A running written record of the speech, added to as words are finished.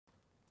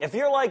If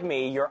you're like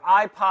me, your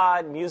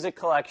iPod music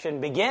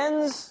collection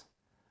begins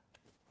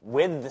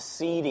with the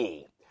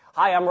CD.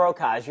 Hi, I'm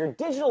Rokaz, your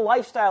digital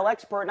lifestyle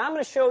expert, and I'm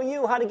going to show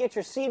you how to get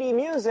your CD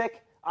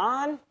music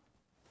on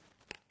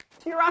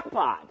to your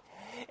iPod.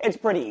 It's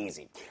pretty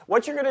easy.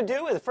 What you're going to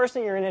do is, the first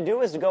thing you're going to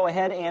do is to go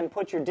ahead and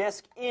put your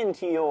disc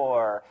into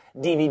your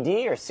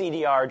DVD or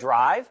CDR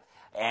drive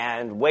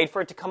and wait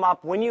for it to come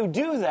up. When you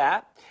do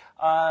that,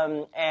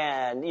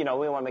 and we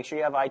want to make sure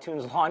you have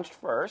iTunes launched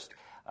first.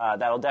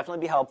 That'll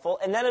definitely be helpful.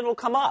 And then it'll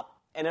come up,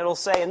 and it'll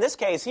say, in this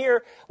case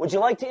here, would you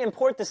like to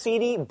import the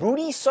CD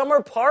Booty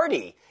Summer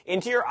Party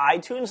into your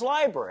iTunes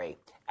library?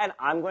 And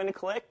I'm going to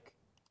click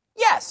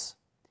yes.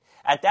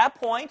 At that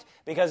point,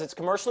 because it's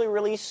commercially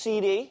released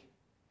CD,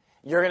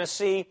 you're going to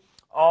see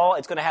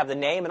it's going to have the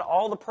name and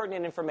all the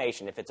pertinent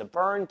information. If it's a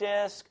burned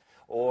disc,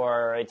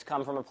 or it's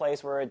come from a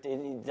place where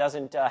it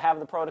doesn't have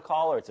the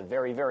protocol, or it's a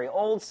very, very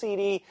old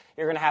CD,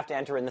 you're going to have to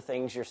enter in the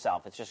things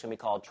yourself. It's just going to be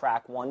called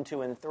track 1,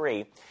 2, and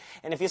 3.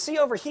 And if you see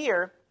over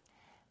here,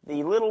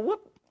 the little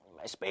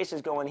my space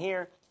is going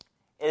here,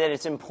 that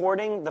it's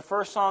importing the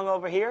first song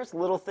over here. The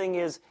little thing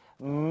is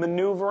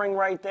maneuvering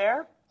right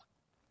there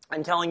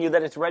and telling you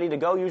that it's ready to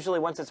go. Usually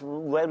once it's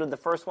loaded the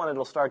first one,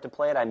 it'll start to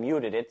play it. I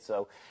muted it,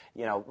 so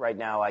right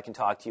now I can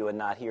talk to you and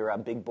not hear a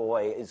big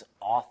boy is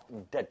off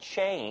the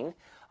chain.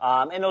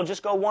 And it'll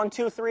just go 1,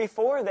 2, 3,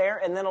 4 there,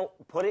 and then it'll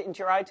put it into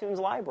your iTunes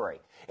library.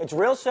 It's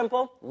real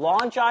simple.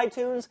 Launch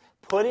iTunes,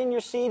 put in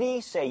your CD,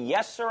 say,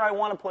 yes, sir, I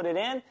want to put it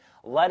in.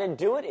 Let it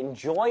do it.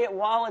 Enjoy it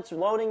while it's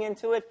loading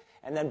into it.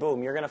 And then,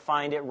 boom, you're going to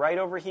find it right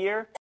over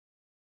here.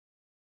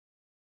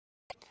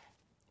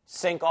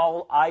 Sync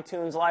all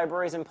iTunes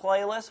libraries and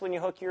playlists when you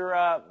hook your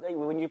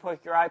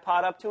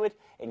iPod up to it,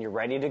 and you're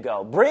ready to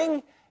go.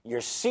 Bring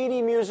your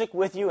CD music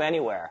with you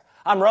anywhere.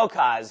 I'm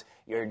Rokaz,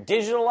 your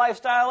digital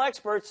lifestyle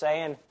expert,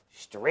 saying,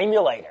 stream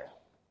you later.